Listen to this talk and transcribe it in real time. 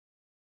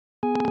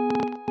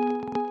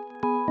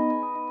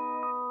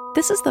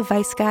This is the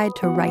Vice Guide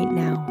to Right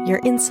Now, your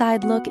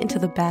inside look into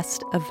the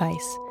best of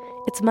Vice.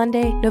 It's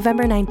Monday,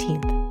 November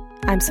 19th.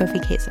 I'm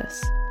Sophie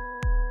Casas.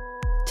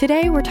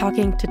 Today we're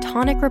talking to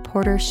tonic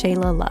reporter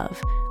Shayla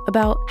Love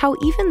about how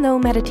even though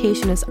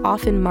meditation is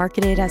often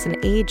marketed as an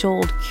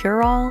age-old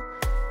cure-all,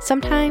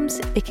 sometimes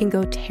it can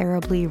go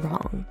terribly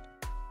wrong.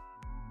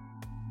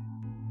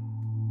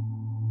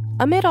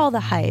 Amid all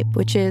the hype,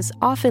 which is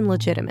often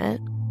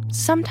legitimate,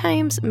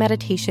 sometimes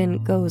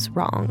meditation goes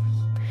wrong.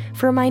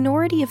 For a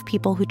minority of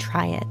people who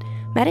try it,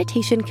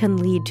 meditation can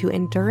lead to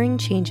enduring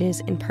changes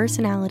in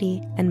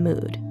personality and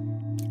mood.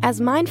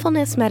 As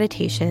mindfulness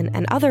meditation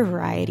and other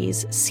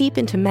varieties seep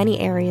into many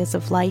areas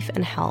of life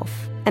and health,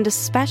 and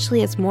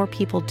especially as more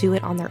people do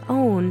it on their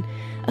own,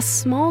 a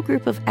small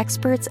group of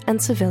experts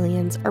and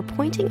civilians are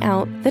pointing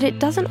out that it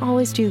doesn't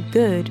always do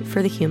good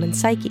for the human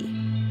psyche.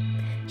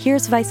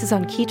 Here's Vice's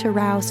Ankita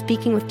Rao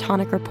speaking with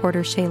tonic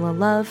reporter Shayla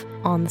Love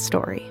on the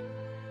story.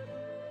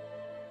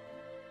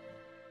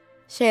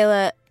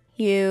 Shayla,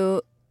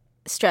 you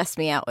stressed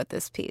me out with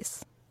this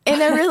piece.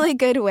 In a really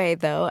good way,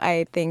 though.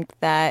 I think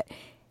that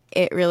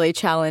it really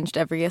challenged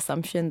every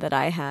assumption that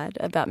I had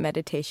about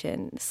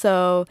meditation.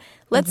 So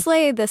let's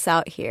lay this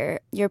out here.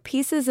 Your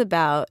piece is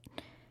about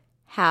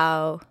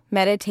how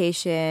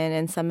meditation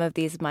and some of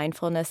these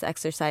mindfulness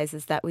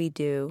exercises that we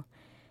do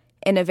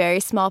in a very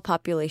small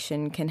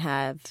population can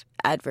have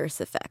adverse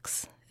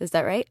effects. Is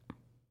that right?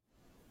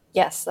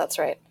 Yes, that's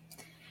right.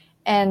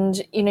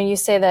 And, you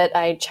say that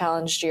I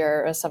challenged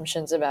your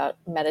assumptions about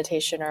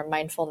meditation or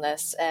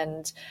mindfulness.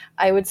 And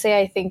I would say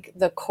I think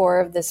the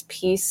core of this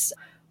piece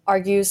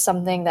argues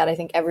something that I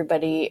think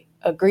everybody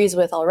agrees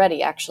with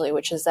already, actually,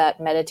 which is that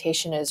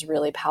meditation is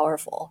really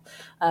powerful.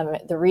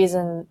 The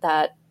reason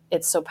that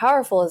it's so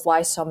powerful is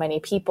why so many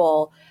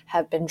people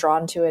have been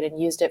drawn to it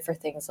and used it for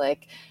things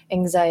like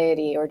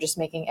anxiety or just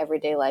making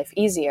everyday life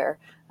easier.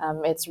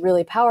 It's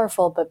really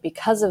powerful, but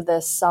because of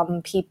this,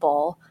 some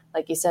people,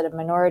 like you said, a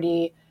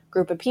minority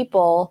group of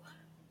people,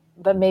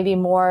 but maybe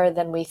more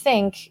than we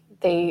think,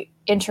 they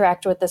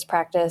interact with this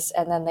practice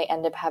and then they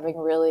end up having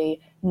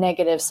really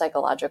negative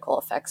psychological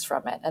effects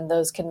from it. And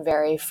those can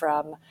vary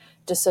from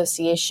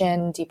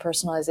dissociation,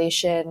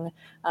 depersonalization,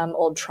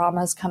 old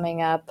traumas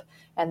coming up,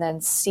 and then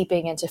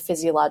seeping into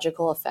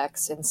physiological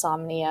effects,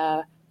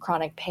 insomnia,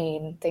 chronic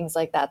pain, things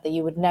like that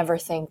you would never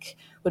think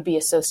would be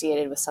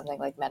associated with something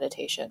like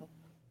meditation.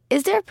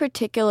 Is there a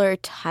particular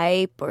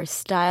type or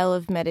style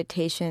of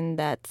meditation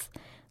that's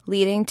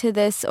leading to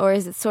this, or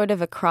is it sort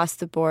of across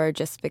the board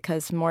just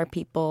because more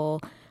people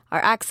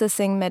are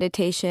accessing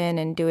meditation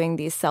and doing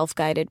these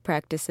self-guided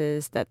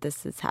practices that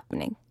this is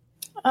happening?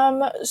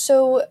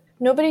 So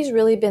nobody's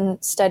really been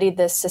studied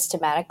this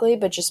systematically,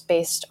 but just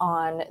based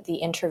on the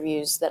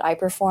interviews that I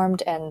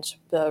performed and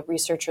the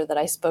researcher that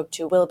I spoke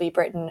to, Willoughby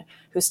Britton,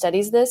 who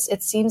studies this,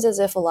 it seems as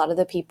if a lot of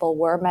the people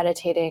were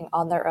meditating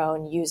on their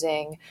own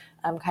using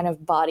kind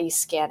of body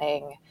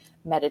scanning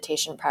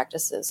meditation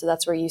practices. So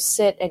that's where you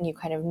sit and you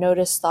kind of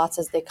notice thoughts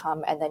as they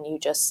come, and then you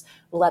just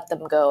let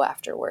them go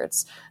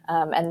afterwards.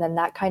 And then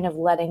that kind of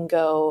letting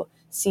go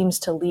seems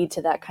to lead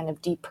to that kind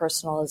of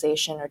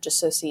depersonalization or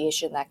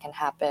dissociation that can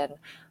happen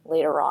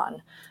later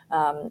on.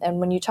 And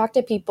when you talk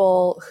to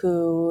people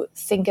who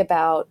think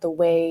about the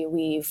way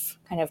we've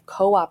kind of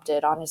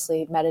co-opted,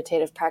 honestly,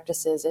 meditative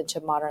practices into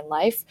modern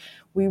life,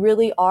 we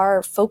really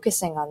are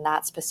focusing on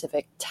that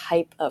specific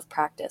type of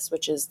practice,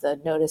 which is the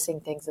noticing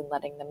things and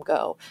letting them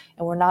go.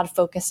 And we're not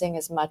focusing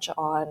as much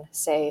on,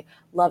 say,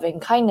 loving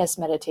kindness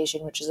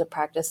meditation, which is a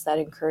practice that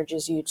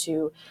encourages you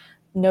to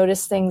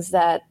notice things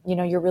that,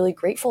 you're really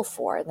grateful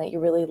for and that you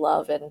really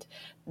love and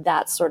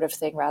that sort of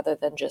thing, rather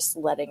than just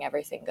letting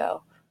everything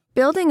go.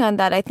 Building on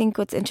that, I think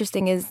what's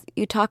interesting is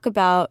you talk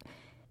about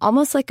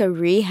almost like a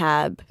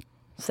rehab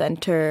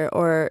center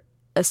or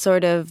a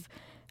sort of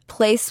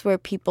place where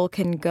people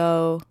can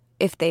go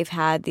if they've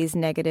had these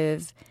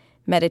negative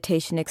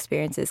meditation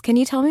experiences. Can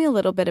you tell me a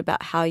little bit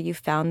about how you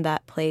found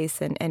that place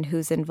and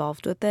who's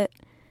involved with it?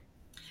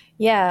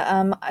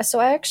 Yeah, so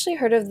I actually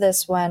heard of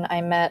this when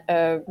I met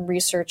a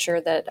researcher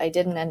that I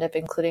didn't end up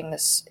including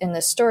this in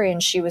this story,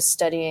 and she was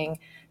studying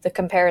the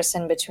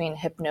comparison between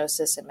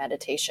hypnosis and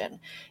meditation.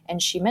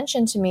 And she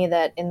mentioned to me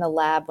that in the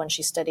lab, when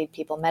she studied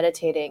people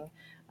meditating,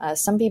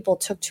 some people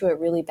took to it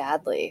really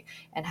badly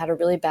and had a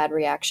really bad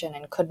reaction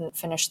and couldn't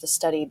finish the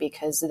study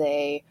because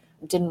they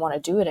didn't want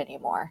to do it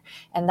anymore.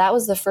 And that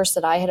was the first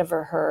that I had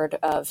ever heard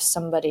of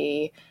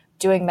somebody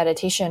doing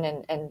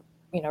meditation and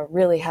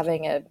really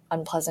having an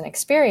unpleasant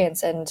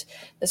experience. And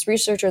this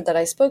researcher that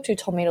I spoke to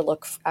told me to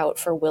look out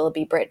for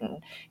Willoughby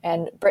Britton.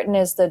 And Britton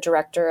is the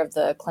director of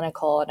the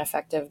Clinical and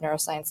Effective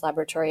Neuroscience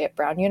Laboratory at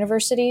Brown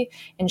University.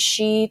 And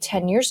she,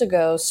 10 years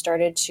ago,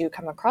 started to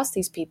come across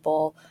these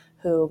people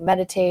who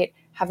meditate,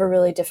 have a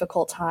really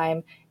difficult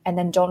time, and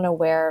then don't know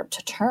where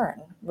to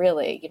turn,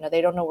 really.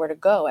 They don't know where to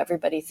go.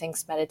 Everybody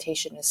thinks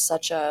meditation is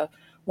such a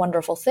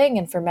wonderful thing.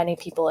 And for many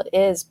people it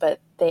is, but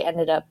they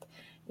ended up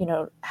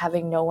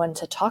having no one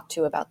to talk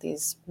to about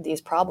these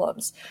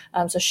problems.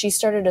 So she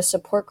started a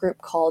support group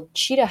called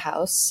Cheetah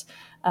House,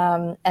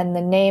 And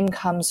the name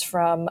comes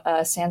from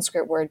a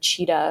Sanskrit word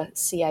chitta,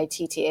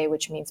 C-I-T-T-A,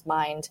 which means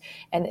mind.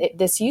 And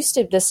this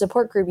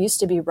support group used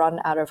to be run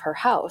out of her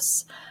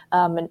house.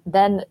 And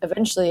then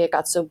eventually it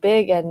got so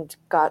big and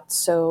got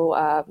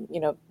so,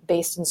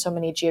 based in so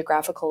many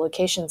geographical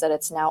locations that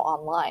it's now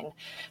online.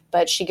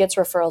 But she gets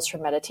referrals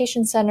from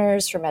meditation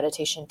centers, from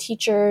meditation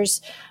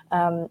teachers,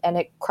 and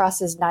it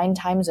crosses 9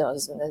 time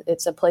zones. And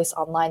it's a place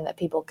online that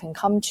people can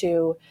come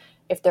to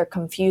if they're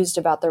confused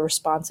about the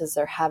responses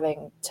they're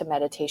having to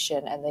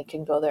meditation, and they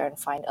can go there and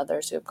find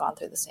others who have gone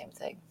through the same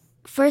thing.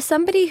 For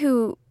somebody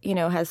who,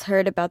 has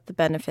heard about the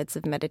benefits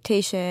of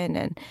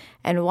meditation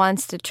and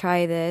wants to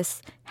try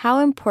this, how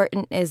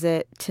important is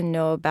it to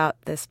know about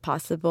this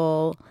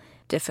possible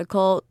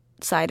difficult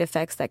side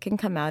effects that can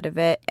come out of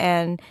it?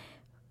 And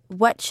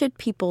what should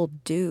people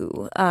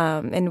do?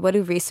 And what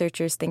do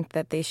researchers think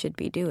that they should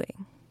be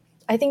doing?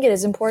 I think it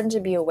is important to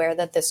be aware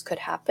that this could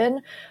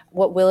happen.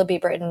 What Willoughby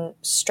Britton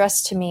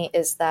stressed to me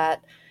is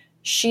that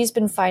she's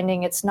been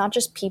finding it's not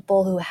just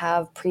people who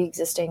have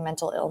pre-existing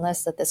mental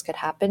illness that this could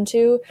happen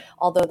to,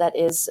 although that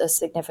is a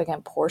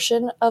significant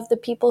portion of the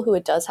people who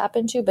it does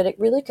happen to, but it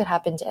really could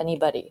happen to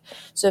anybody.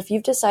 So if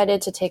you've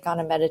decided to take on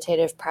a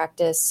meditative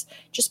practice,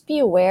 just be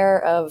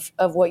aware of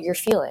what you're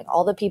feeling.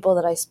 All the people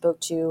that I spoke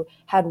to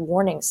had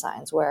warning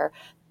signs where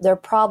their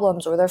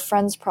problems or their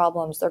friends'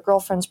 problems, their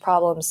girlfriend's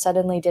problems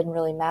suddenly didn't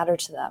really matter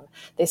to them.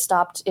 They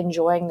stopped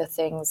enjoying the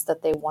things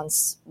that they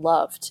once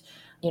loved.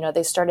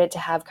 They started to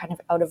have kind of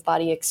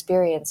out-of-body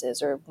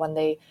experiences, or when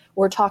they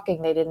were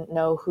talking, they didn't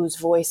know whose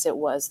voice it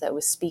was that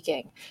was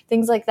speaking.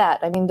 Things like that.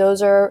 I mean,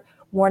 those are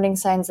warning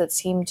signs that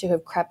seem to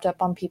have crept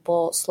up on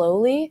people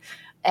slowly.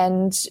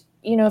 And,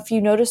 if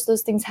you notice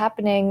those things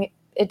happening,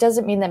 it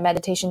doesn't mean that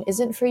meditation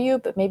isn't for you,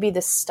 but maybe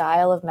the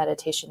style of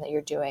meditation that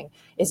you're doing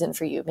isn't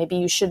for you. Maybe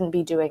you shouldn't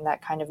be doing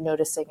that kind of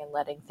noticing and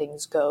letting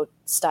things go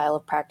style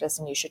of practice,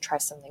 and you should try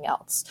something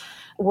else.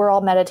 We're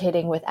all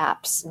meditating with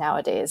apps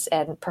nowadays,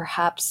 and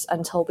perhaps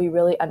until we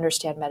really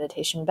understand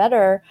meditation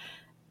better,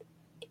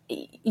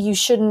 you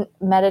shouldn't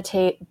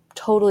meditate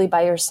totally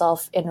by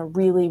yourself in a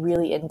really,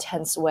 really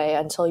intense way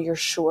until you're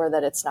sure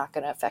that it's not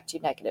going to affect you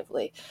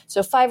negatively.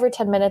 So 5 or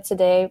 10 minutes a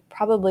day,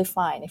 probably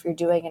fine. If you're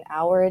doing an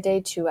hour a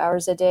day, 2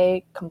 hours a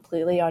day,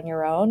 completely on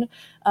your own,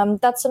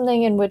 that's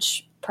something in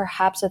which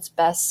perhaps it's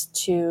best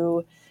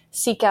to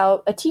seek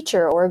out a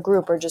teacher or a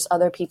group or just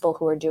other people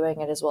who are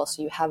doing it as well.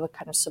 So you have a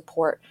kind of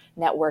support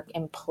network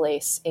in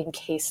place in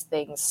case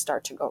things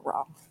start to go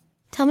wrong.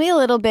 Tell me a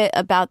little bit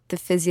about the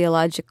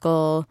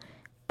physiological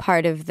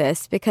part of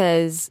this,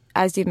 because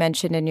as you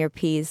mentioned in your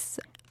piece,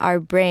 our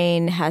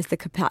brain has the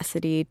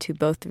capacity to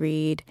both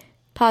read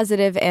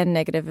positive and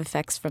negative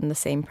effects from the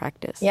same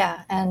practice.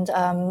 Yeah, and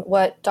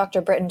what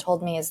Dr. Britton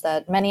told me is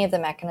that many of the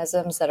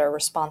mechanisms that are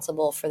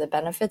responsible for the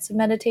benefits of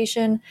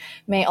meditation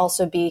may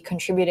also be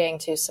contributing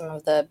to some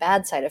of the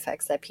bad side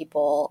effects that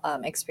people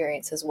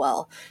experience as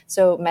well.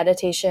 So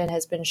meditation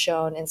has been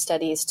shown in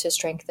studies to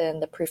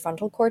strengthen the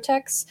prefrontal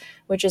cortex,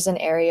 which is an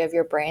area of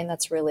your brain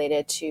that's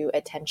related to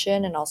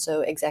attention and also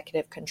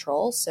executive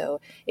control.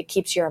 So it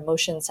keeps your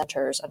emotion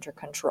centers under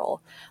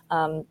control.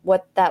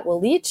 What that will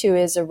lead to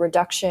is a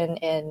reduction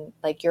in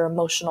like your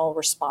emotional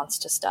response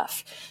to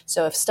stuff.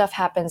 So if stuff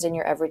happens in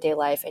your everyday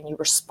life and you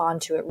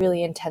respond to it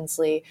really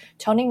intensely,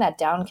 toning that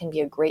down can be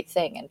a great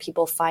thing. And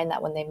people find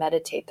that when they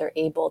meditate, they're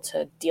able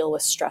to deal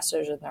with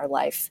stressors in their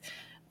life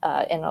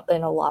in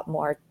a lot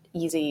more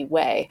easy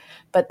way.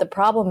 But the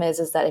problem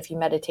is that if you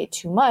meditate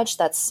too much,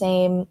 that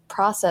same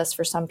process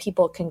for some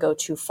people can go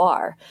too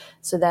far.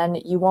 So then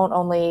you won't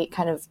only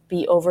kind of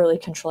be overly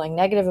controlling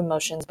negative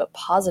emotions, but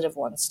positive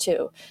ones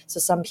too. So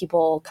some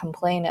people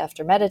complain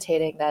after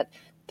meditating that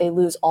they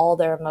lose all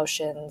their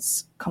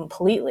emotions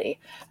completely.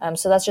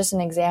 So that's just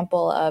an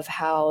example of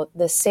how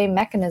the same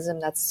mechanism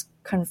that's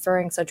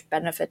conferring such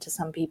benefit to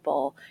some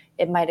people,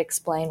 it might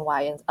explain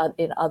why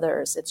in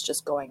others it's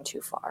just going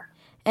too far.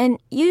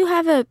 And you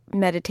have a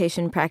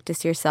meditation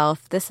practice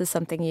yourself. This is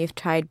something you've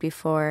tried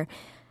before.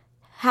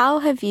 How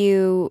have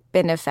you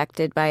been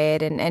affected by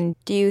it? And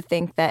do you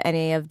think that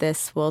any of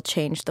this will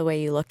change the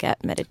way you look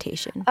at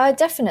meditation?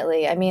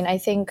 Definitely. I mean, I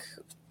think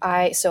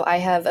I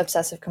have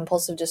obsessive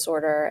compulsive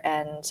disorder,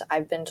 and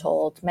I've been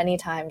told many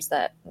times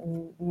that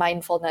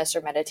mindfulness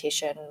or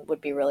meditation would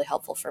be really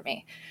helpful for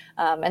me.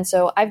 And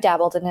so I've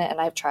dabbled in it,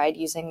 and I've tried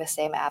using the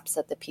same apps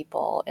that the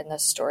people in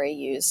this story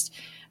used.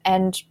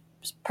 And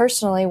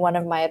personally, one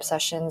of my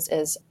obsessions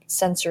is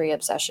sensory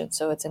obsession.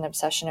 So it's an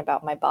obsession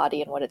about my body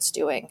and what it's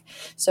doing.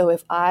 So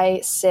if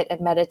I sit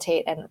and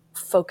meditate and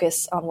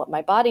focus on what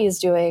my body is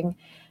doing,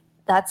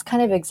 that's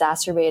kind of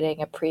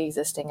exacerbating a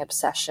pre-existing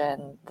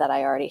obsession that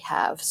I already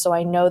have. So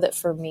I know that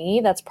for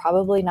me, that's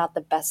probably not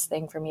the best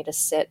thing for me to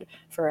sit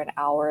for an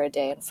hour a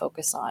day and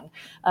focus on.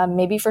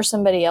 Maybe for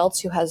somebody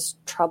else who has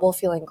trouble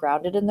feeling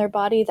grounded in their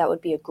body, that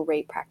would be a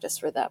great practice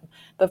for them.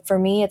 But for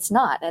me, it's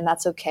not, and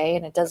that's okay.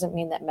 And it doesn't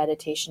mean that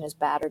meditation is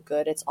bad or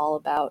good. It's all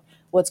about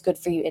what's good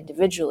for you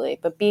individually.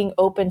 But being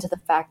open to the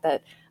fact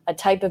that a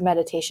type of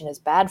meditation is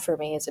bad for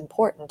me is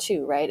important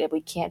too, right?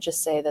 We can't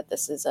just say that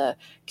this is a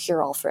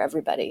cure-all for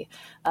everybody.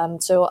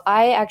 So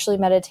I actually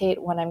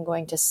meditate when I'm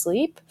going to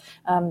sleep.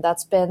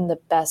 That's been the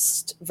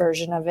best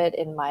version of it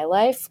in my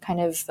life, kind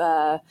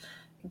of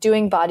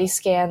doing body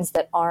scans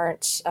that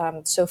aren't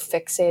so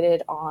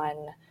fixated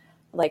on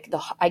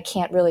I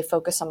can't really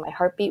focus on my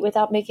heartbeat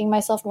without making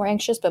myself more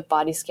anxious, but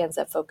body scans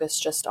that focus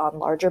just on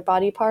larger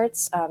body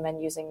parts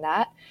and using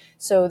that.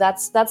 So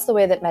that's the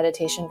way that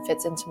meditation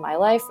fits into my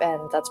life,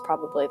 and that's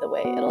probably the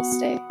way it'll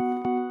stay.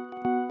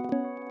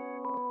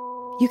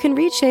 You can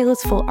read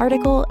Shayla's full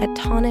article at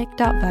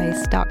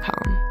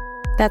tonic.vice.com.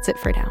 That's it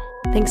for now.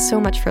 Thanks so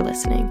much for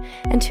listening,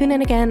 and tune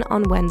in again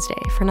on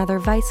Wednesday for another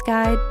Vice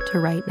Guide to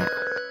Right Now.